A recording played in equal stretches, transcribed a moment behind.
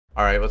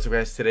Alright, what's up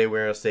guys? Today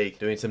we're on stake,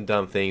 doing some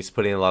dumb things,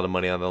 putting a lot of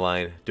money on the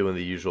line, doing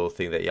the usual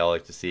thing that y'all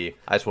like to see.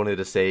 I just wanted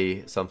to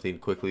say something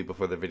quickly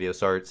before the video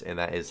starts, and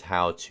that is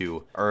how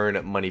to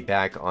earn money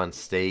back on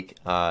stake.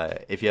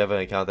 If you have an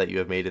account that you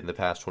have made in the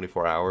past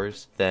 24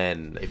 hours,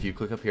 then if you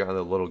click up here on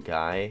the little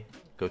guy,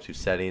 go to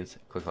settings,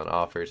 click on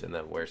offers, and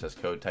then where it says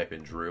code, type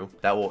in Drew.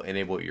 That will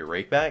enable your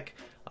rake back,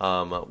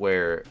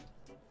 where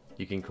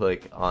you can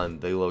click on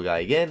the little guy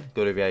again,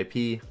 go to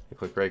VIP, and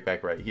click rake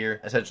back right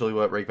here. Essentially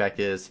what rake back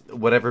is,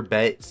 whatever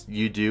bets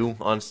you do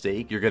on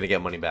stake, you're gonna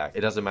get money back. It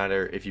doesn't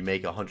matter if you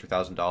make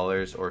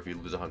 $100,000 or if you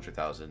lose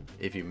 100,000.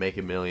 If you make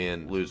 $1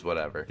 million, lose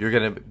whatever, you're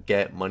gonna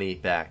get money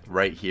back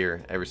right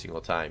here every single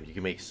time. You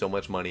can make so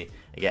much money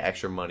and get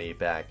extra money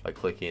back by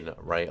clicking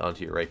right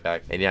onto your rake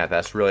back. And yeah,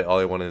 that's really all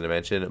I wanted to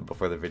mention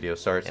before the video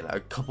starts. And a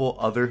couple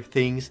other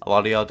things. A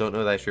lot of y'all don't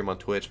know that I stream on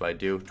Twitch, but I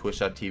do.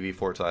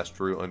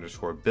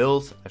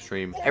 Twitch.tv/Drew_Bills. I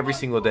stream every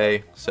single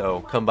day,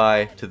 so come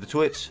by to the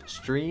Twitch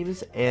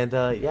streams. And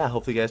yeah,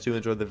 hopefully you guys do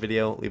enjoy the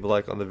video. Leave a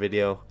like on the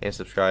video and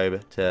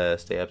subscribe to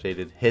stay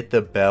updated. Hit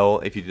the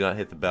bell. If you do not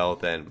hit the bell,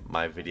 then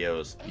my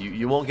videos,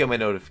 you won't get my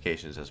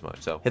notifications as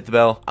much. So hit the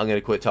bell. I'm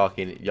gonna quit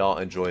talking. Y'all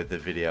enjoy the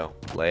video.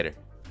 Later.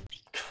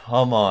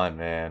 Come on,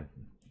 man.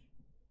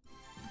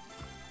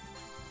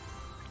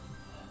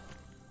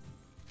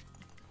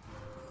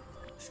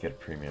 Let's get a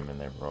premium in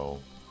there, bro.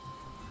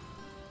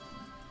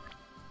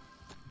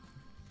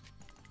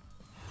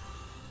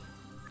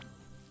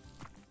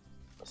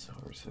 So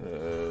where's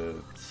it?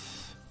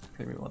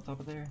 Premium on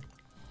top of there?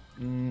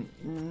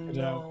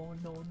 No.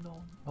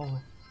 Oh.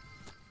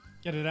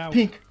 Get it out.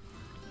 Pink.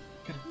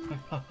 Get it.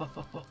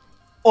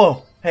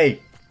 Oh,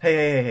 hey.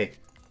 Hey.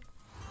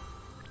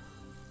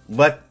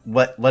 Let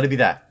it be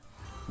that.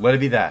 Let it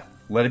be that.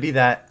 Let it be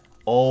that.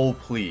 Oh,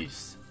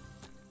 please.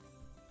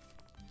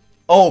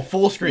 Oh,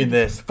 full screen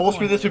this. Full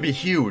screen this would be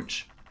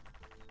huge.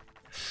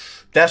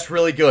 That's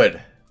really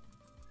good.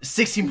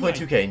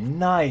 16.2k.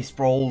 Nice,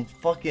 bro.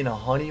 Fucking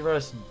Honey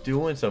Rush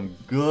doing some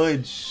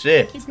good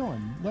shit. Keep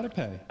going. Let it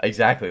pay.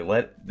 Exactly.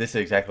 This is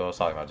exactly what I was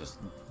talking about. Just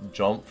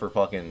jump for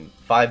fucking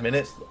 5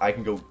 minutes. I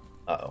can go.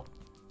 Uh-oh.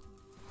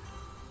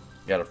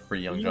 Got a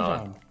free Young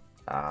John.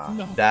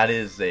 No. That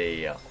is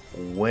a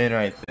win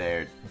right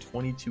there.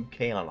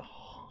 22k on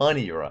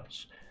Honey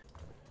Rush.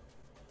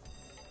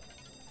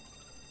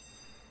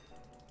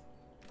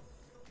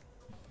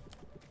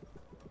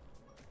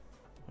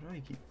 Why do I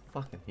keep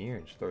fucking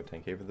hearing? Just throw a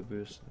 10k for the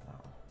boost? No.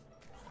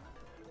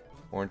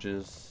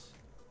 Oranges.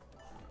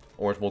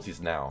 Orange multis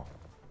now.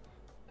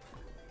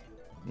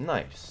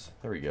 Nice.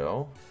 There we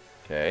go.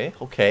 Okay.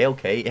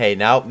 Hey,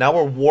 now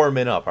we're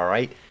warming up,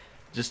 alright?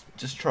 Just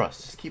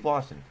trust. Just keep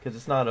watching, because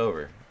it's not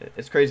over.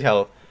 It's crazy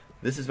how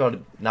this is about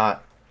to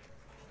not...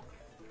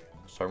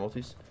 Star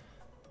multis?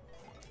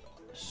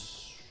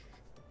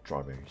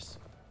 Strawberries.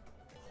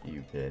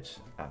 You bitch.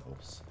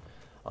 Apples.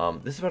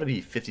 This is about to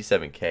be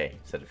 57k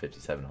instead of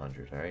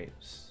 5,700, alright?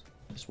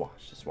 Just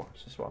watch.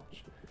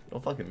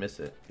 Don't fucking miss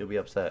it. You'll be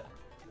upset.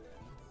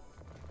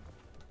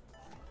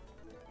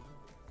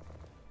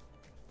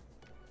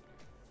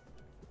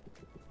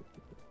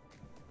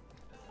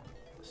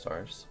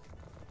 Stars.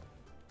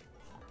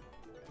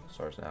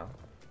 Stars now.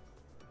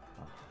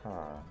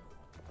 Aha.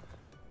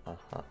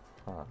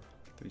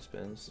 3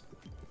 spins.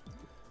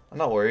 I'm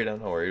not worried.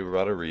 We're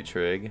about to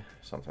retrig.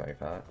 Something like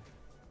that.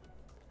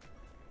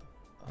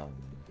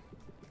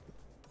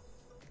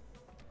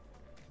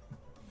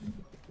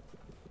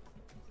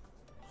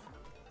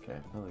 Okay,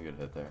 really good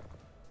hit there.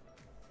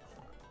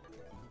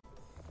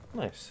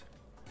 Nice.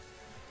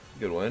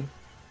 Good win.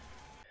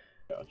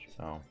 Gotcha.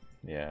 So,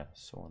 yeah,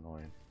 so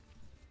annoying.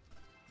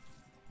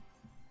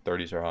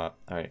 30s are hot.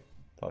 Alright,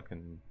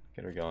 fucking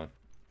get her going.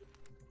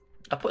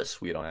 I put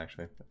sweet on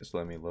actually. Just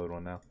let me load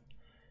one now.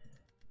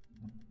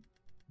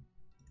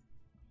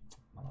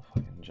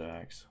 Motherfucking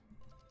jacks.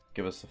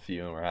 Give us a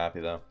few and we're happy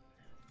though.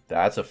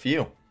 That's a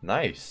few.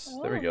 Nice.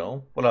 Oh. There we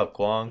go. What up,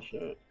 Kwong?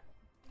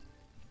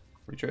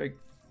 Retrig.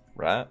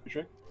 Rat.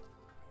 Retrig.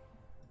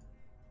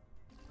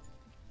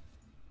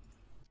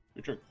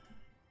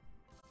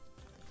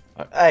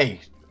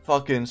 Hey,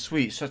 fucking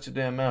sweet. Shut your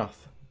damn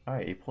mouth.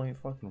 Alright,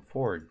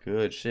 8.4.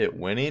 Good shit.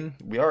 Winning.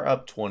 We are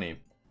up 20.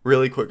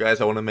 Really quick,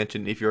 guys, I want to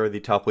mention if you're the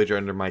top wager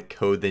under my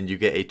code, then you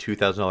get a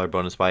 $2,000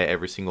 bonus buy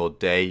every single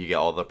day. You get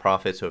all the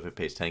profits, so if it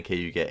pays 10k,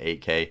 you get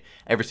 8k.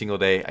 Every single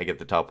day, I get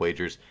the top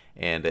wagers.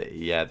 And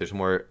yeah, there's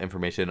more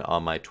information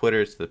on my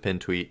Twitter. It's the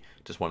pinned tweet.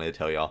 Just wanted to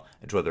tell y'all.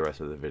 Enjoy the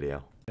rest of the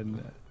video.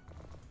 And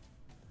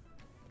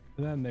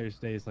then there's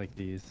days like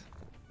these.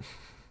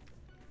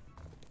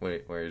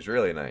 Wait, where it's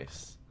really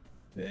nice.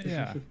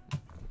 Yeah.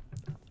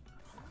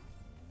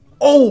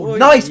 Oh,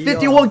 nice!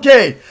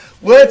 51k!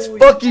 Let's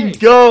fucking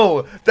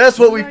go! That's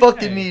what we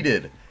fucking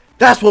needed.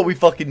 That's what we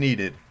fucking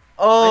needed.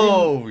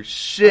 Oh,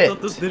 shit. I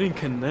thought this didn't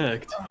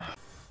connect.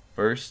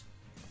 First,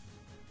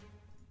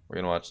 we're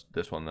gonna watch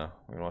this one, though.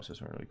 We're gonna watch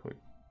this one really quick.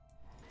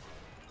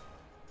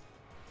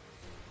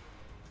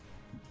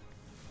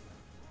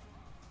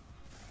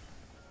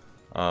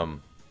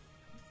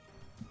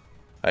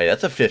 Hey,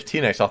 that's a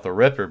 15x off the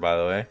ripper, by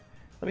the way.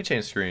 Let me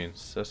change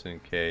screens just in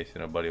case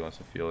buddy wants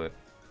to feel it.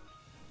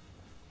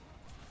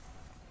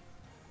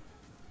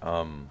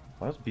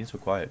 Why was Bean so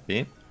quiet?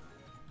 Bean?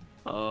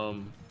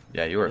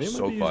 Yeah, you are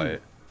so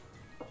quiet.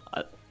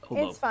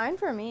 Hold It's fine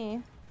for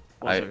me.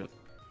 One second.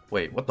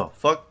 Wait, what the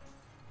fuck?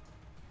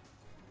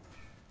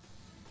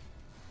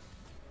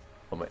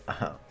 Oh my,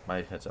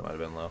 my headset might have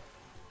been low.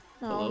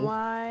 Oh Hello?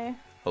 my.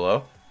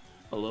 Hello?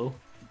 Hello?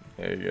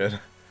 Very good.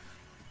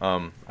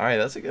 Alright,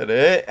 that's a good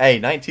hit. Hey,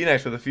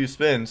 19x with a few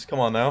spins. Come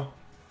on now.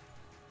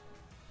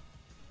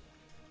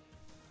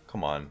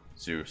 Come on,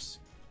 Zeus.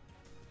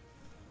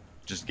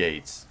 Just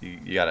gates.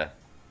 You gotta.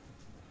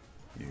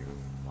 You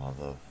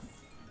mother.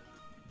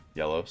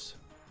 Yellows.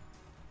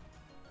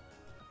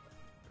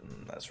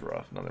 That's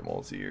rough. Another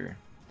multi here.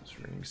 This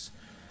rings.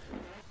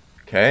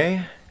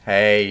 Okay.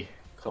 Hey.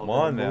 Come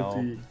on now.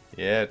 Multi.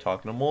 Yeah,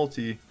 talking to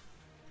multi.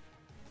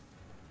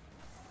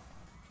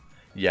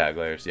 Yeah,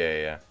 glares.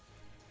 Yeah.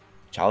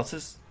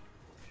 Chalices?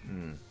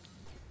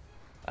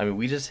 I mean,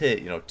 we just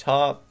hit,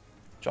 top,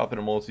 drop in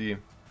a multi,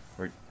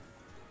 or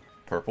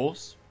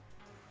purples,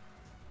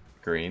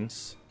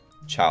 greens,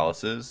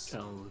 chalices.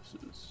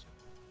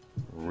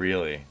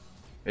 Really?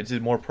 It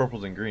did more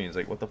purples than greens.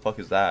 Like, what the fuck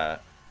is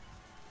that?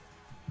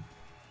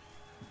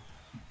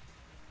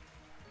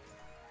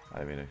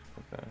 I mean,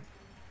 fuck that.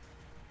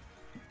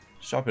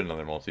 Just drop in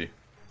another multi.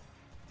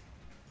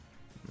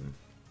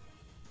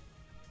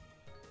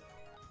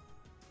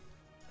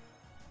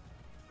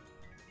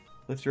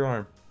 Lift your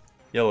arm.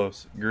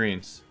 Yellows,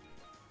 greens,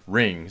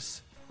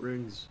 rings.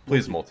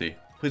 Please multi.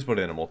 Please put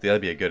in a multi.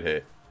 That'd be a good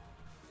hit.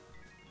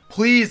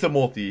 Please a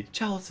multi.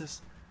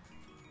 Chalices.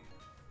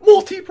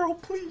 Multi, bro,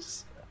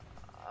 please.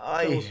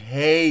 I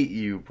hate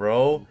you,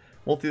 bro.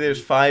 Multi,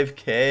 there's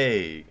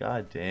 5k.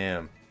 God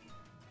damn.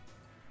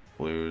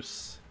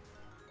 Blues.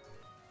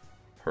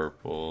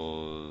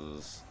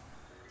 Purples.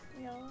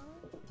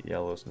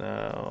 Yellows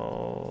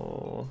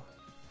now.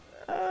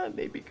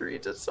 Maybe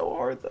greens. It's so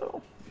hard,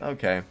 though.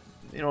 Okay.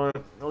 You know what?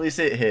 At least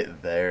it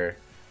hit there.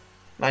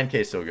 9k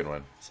is still a good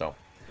one. So,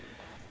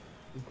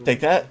 take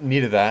that.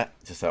 Needed that.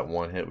 Just that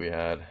one hit we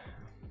had.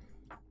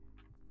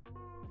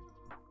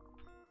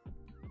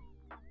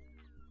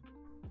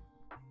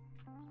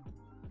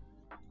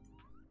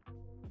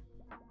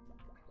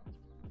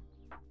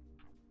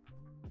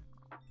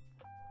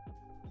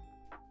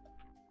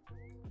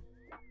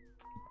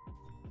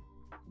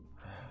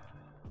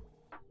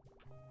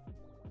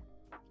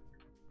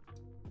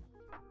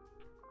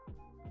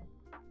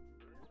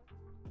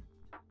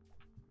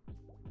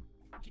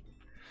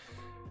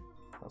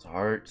 Those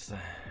hearts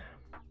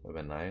would have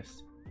been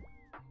nice.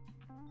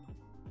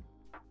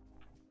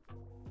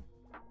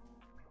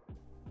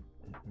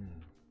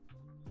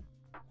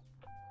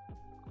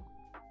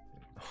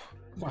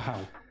 Wow.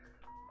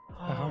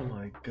 Oh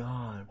my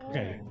god, bro.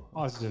 Okay,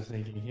 positive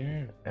thinking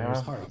here. It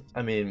was hard.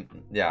 I mean,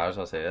 yeah, I was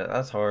gonna say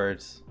that's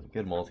hard.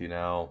 Good multi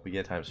now. We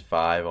get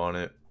 ×5 on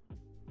it.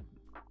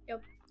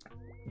 Yep.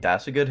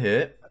 That's a good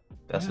hit.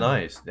 That's Yeah.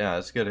 nice. Yeah,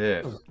 that's a good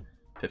hit.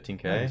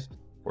 15k, Nice.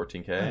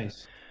 14k.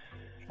 Nice.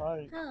 Hell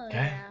Okay.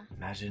 yeah.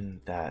 Imagine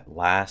that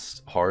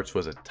last hearts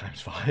was a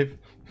 ×5.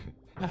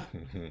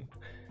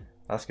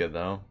 That's good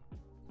though.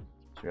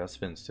 So we got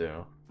spins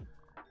too.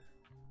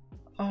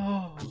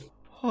 Oh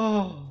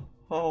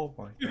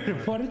my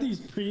god. What are these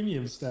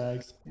premium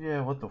stacks?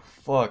 Yeah, what the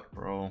fuck,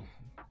 bro?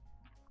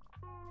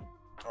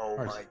 Oh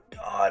Hearts. my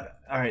god.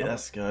 Alright,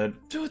 that's good.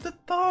 Dude, the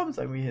thumbs!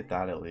 Like, we hit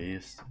that at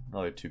least.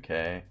 Another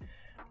 2k.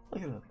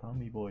 Look at the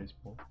thummy boys,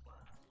 bro.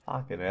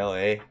 Fucking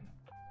LA.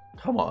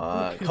 Come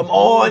on. Come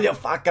on, you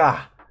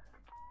fucker!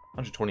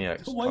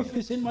 120x. The wife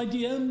is in my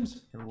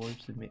DMs. Your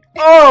wife's in me.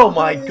 Oh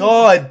my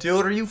god,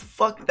 dude, are you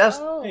fucking... That's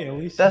Oh. Hey, at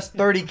least that's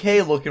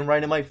 30k looking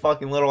right in my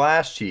fucking little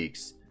ass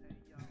cheeks.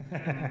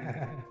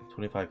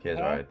 25k is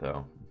alright,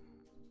 though.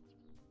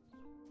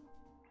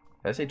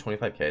 Did I say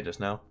 25k just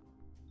now?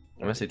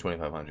 I'm gonna say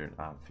 2500.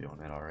 I'm feeling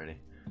it already.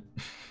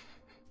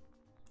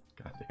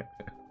 God damn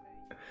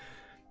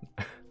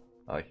it.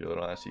 I like your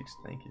little ass cheeks.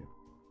 Thank you.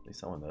 At least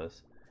someone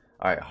does.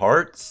 Alright,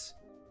 hearts.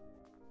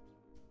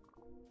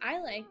 I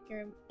like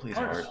your Please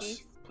Hearts.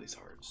 hearts. Please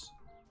hearts.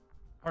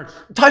 Hearts.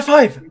 Times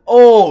 5!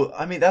 Oh!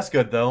 I mean, that's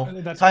good, though.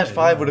 That's Times good,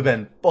 5 yeah. would have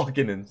been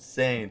fucking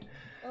insane.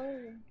 Oh.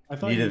 I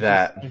thought you Needed were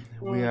that. just-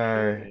 We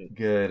are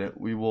good.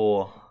 We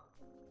will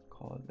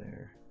call it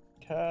there.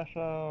 Cash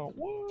out.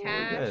 Woo. We're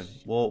Cash. good.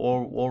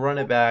 We'll run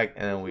it back,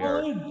 and then we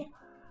are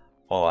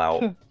all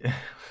out.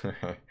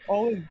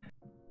 All in.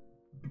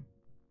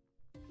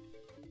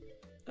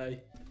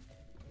 Hey,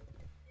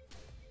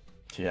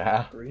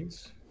 Yeah.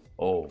 greens.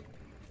 Oh.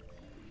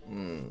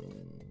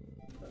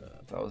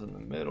 That was in the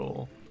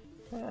middle.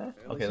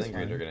 Okay, then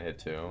greens are gonna hit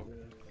too,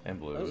 and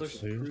That was blues,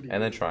 actually pretty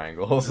and then good.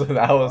 triangles.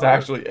 That was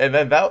actually, and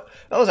then that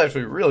was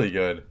actually really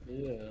good.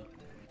 Yeah.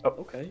 Oh.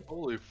 Okay.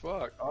 Holy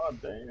fuck. Oh,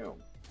 damn. A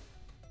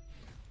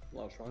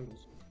lot of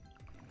triangles.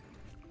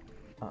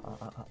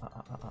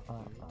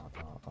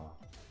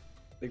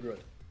 Big red.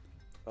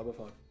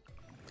 5x5.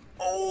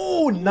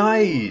 Oh,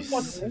 nice,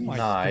 What? Oh my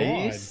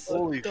nice.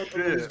 Holy Thought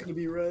that was shit. gonna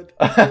be red.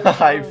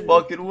 I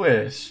fucking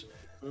wish.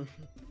 And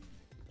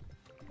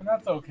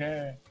that's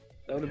okay.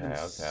 That would have been Okay,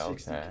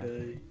 60k.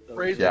 okay. That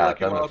Raise would Yeah, your lucky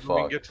that would've odds when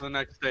we fucked. get to the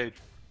next stage.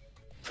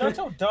 Shut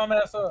your dumb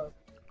ass up.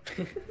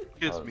 Kiss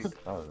That me.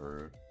 was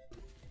rude.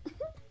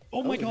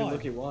 Oh my god.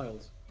 Lucky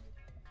wilds.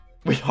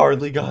 We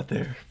hardly got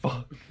there.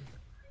 Fuck.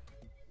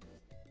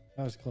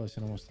 That was close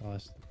and almost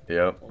lost.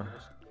 Yep. Almost.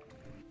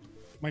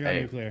 My god,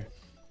 Hey. nuclear.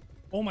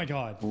 Oh my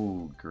god.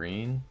 Ooh,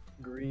 green.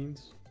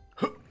 Greens.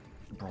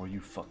 Bro, you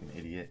fucking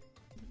idiot.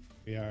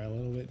 We are a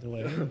little bit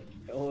delayed.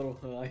 A little.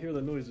 I hear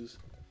the noises.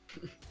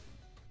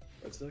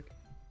 Red stick.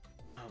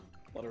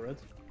 A lot of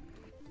reds.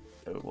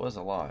 It was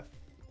a lot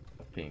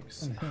of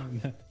pinks.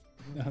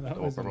 No, that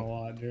wasn't a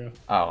lot, Drew.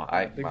 Oh,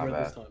 Big my red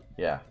bad. this time.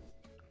 Yeah.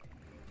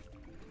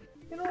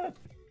 You know what?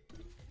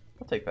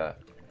 I'll take that.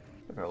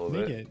 Take that a little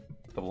Make bit. it.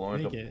 Double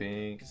orange, Make double it.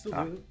 pink. Still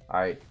Ah, do it.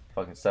 alright,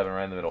 fucking 7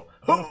 right in the middle.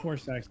 Of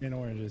course, stacks and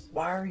oranges.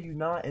 Why are you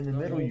not in the No,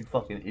 middle, no. you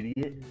fucking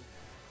idiot?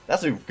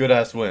 That's a good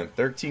ass win.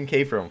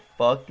 13k from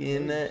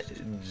fucking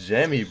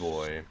Jemmy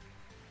Boy.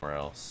 Where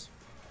else?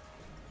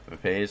 If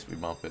it pays, we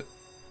bump it.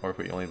 Or if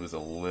we only lose a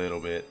little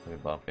bit, we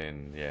bump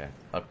in. Yeah,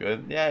 up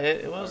good. Yeah,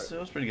 it was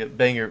pretty good.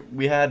 Banger.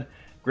 We had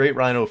Great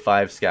Rhino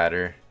 5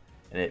 scatter,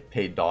 and it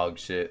paid dog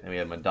shit. And we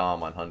had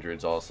Madame on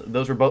hundreds also.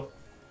 Those were both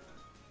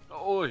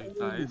Oh,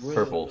 nice. Red.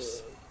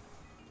 purples,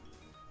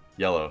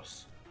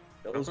 yellows.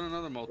 Yellows. Open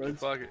another multi. Reds.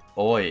 Fuck it.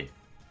 Oi,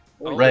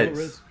 Oh, Reds.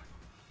 yellow, reds.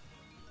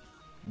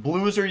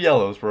 blues or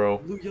yellows, bro?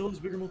 Blue, yellows,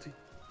 bigger multi.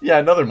 Yeah,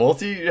 another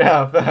multi.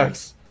 Yeah,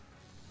 facts.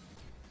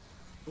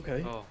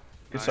 Okay. Oh,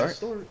 Good nice. start.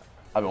 Start.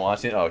 I've been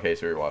watching it. Oh, okay,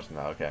 so you're watching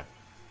that. Okay.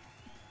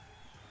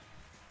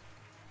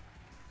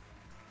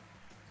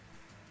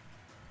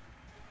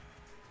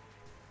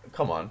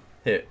 Come on,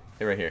 hit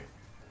right here.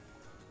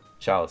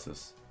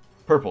 Chalices,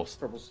 purples.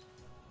 Purples.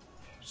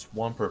 Just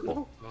one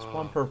purple. Just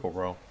one Oh. purple,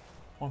 bro.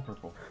 One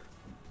purple.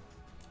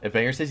 If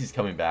Banger says he's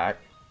coming back,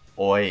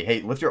 oi,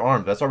 hey, lift your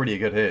arm. That's already a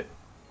good hit.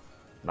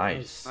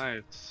 Nice.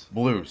 Nice.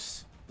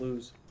 Blues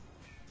Blues.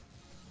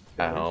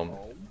 at home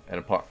and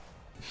a par.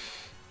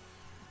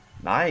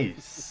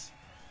 Nice.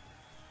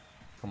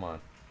 Come on.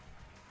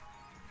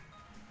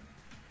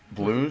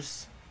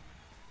 Blues,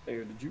 Hey,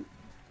 did you?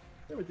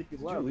 I would think he's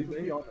Did you loud. leave To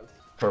me? be honest.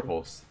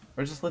 purples.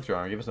 Or just lift your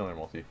arm. Give us another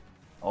multi.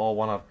 Oh,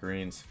 one off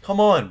greens. Come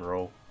on,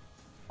 bro.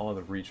 Oh,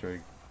 the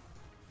retrig.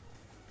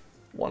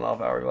 One off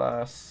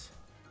hourglass.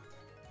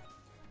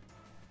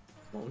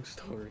 Long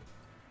story.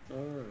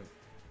 Alright.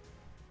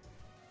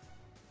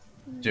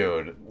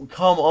 Dude,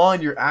 come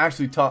on. You're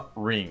actually top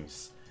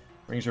rings.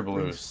 Rings or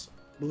blues?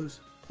 Blues.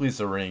 Please,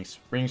 the rings.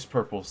 Rings,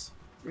 purples.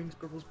 Rings,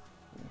 purples.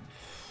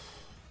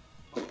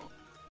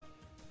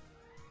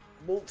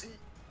 Multi.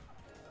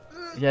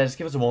 Yeah, just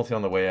give us a multi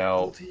on the way out.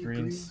 Multi.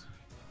 Greens.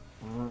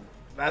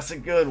 That's a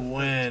good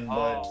win,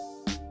 but Oh.